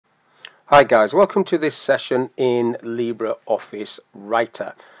Hi guys, welcome to this session in LibreOffice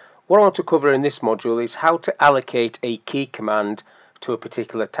Writer. What I want to cover in this module is how to allocate a key command to a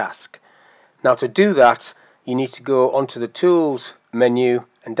particular task. Now to do that, you need to go onto the Tools menu,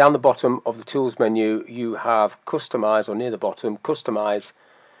 and down the bottom of the Tools menu you have Customize, or near the bottom, Customize.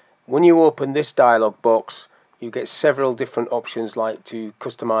 When you open this dialog box, you get several different options like to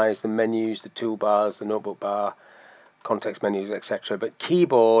customize the menus, the toolbars, the notebook bar, context menus, etc. But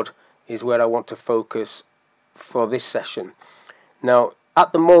keyboard is where I want to focus for this session. Now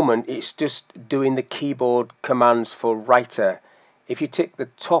at the moment it's just doing the keyboard commands for Writer. If you tick the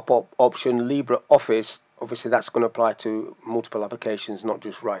top option, LibreOffice, obviously that's going to apply to multiple applications, not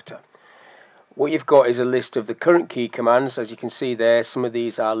just Writer. What you've got is a list of the current key commands. As you can see there, some of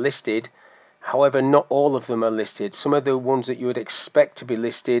these are listed, however not all of them are listed. Some of the ones that you would expect to be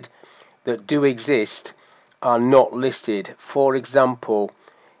listed that do exist are not listed. For example,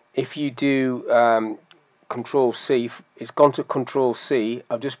 if you do Control C, it's gone to Control C.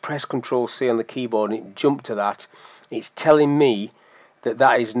 I've just pressed Control C on the keyboard and it jumped to that. It's telling me that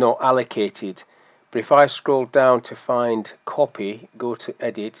that is not allocated. But if I scroll down to find copy, go to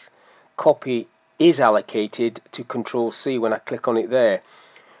edit, copy is allocated to Control C when I click on it there.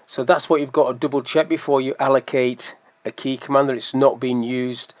 So that's what you've got to double check before you allocate a key command, that it's not being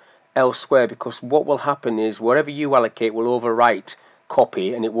used elsewhere, because what will happen is wherever you allocate will overwrite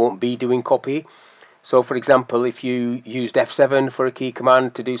copy and it won't be doing copy. So for example, if you used F7 for a key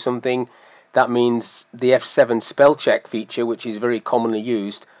command to do something, that means the F7 spell check feature, which is very commonly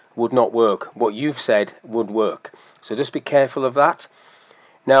used, would not work. What you've said would work. So just be careful of that.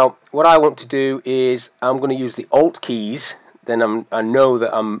 Now what I want to do is I'm going to use the Alt keys, then I know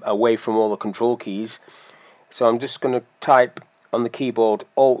that I'm away from all the control keys. So I'm just going to type on the keyboard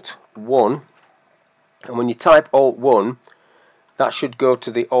Alt 1, and when you type Alt 1, that should go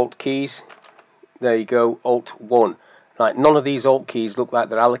to the Alt keys. There you go, Alt 1. Right, none of these Alt keys look like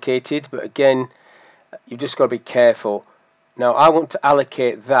they're allocated, but again, you've just got to be careful. Now I want to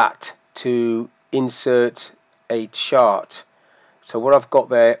allocate that to insert a chart. So what I've got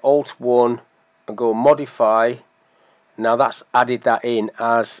there, Alt 1, and go Modify. Now that's added that in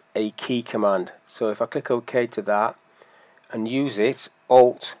as a key command. So if I click OK to that and use it,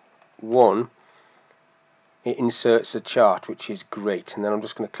 Alt 1, it inserts a chart, which is great. And then I'm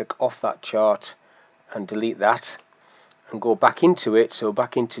just going to click off that chart and delete that and go back into it. So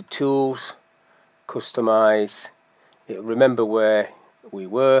back into Tools, Customize, it'll remember where we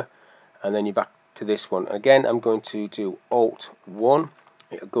were, and then you're back to this one. Again, I'm going to do Alt 1,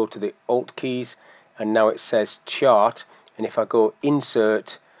 it'll go to the Alt keys, and now it says chart, and if I go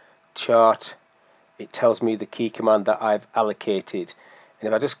Insert Chart, it tells me the key command that I've allocated. And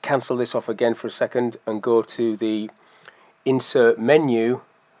if I just cancel this off again for a second and go to the Insert Menu,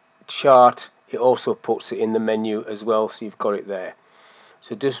 Chart, it also puts it in the menu as well, so you've got it there.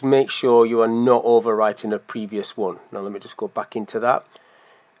 So just make sure you are not overwriting a previous one. Now let me just go back into that.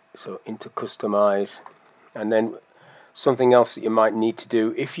 So into Customize, and then something else that you might need to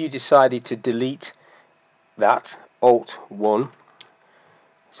do, if you decided to delete that, Alt 1,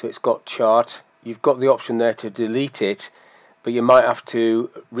 so it's got chart, you've got the option there to delete it, but you might have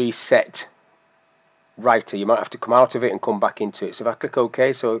to reset Writer. You might have to come out of it and come back into it. So if I click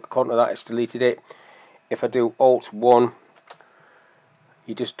OK, so according to that it's deleted it. If I do Alt 1,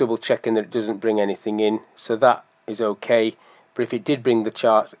 you're just double checking that it doesn't bring anything in, so that is okay. But if it did bring the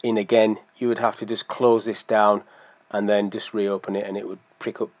chart in again, you would have to just close this down and then just reopen it, and it would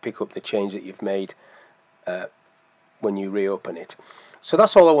pick up the change that you've made when you reopen it. So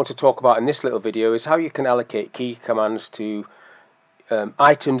that's all I want to talk about in this little video, is how you can allocate key commands to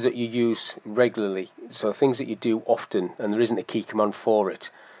items that you use regularly, so things that you do often and there isn't a key command for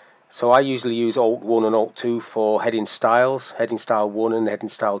it. So I usually use Alt 1 and Alt 2 for heading styles, heading style 1 and heading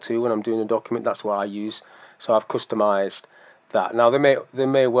style 2 when I'm doing a document. That's what I use. So I've customized that. Now they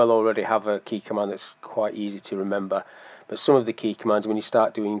may well already have a key command that's quite easy to remember, but some of the key commands, when you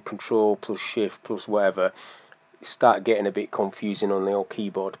start doing Control plus Shift plus whatever, start getting a bit confusing on the old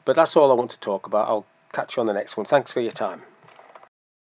keyboard. But that's all I want to talk about. I'll catch you on the next one. Thanks for your time.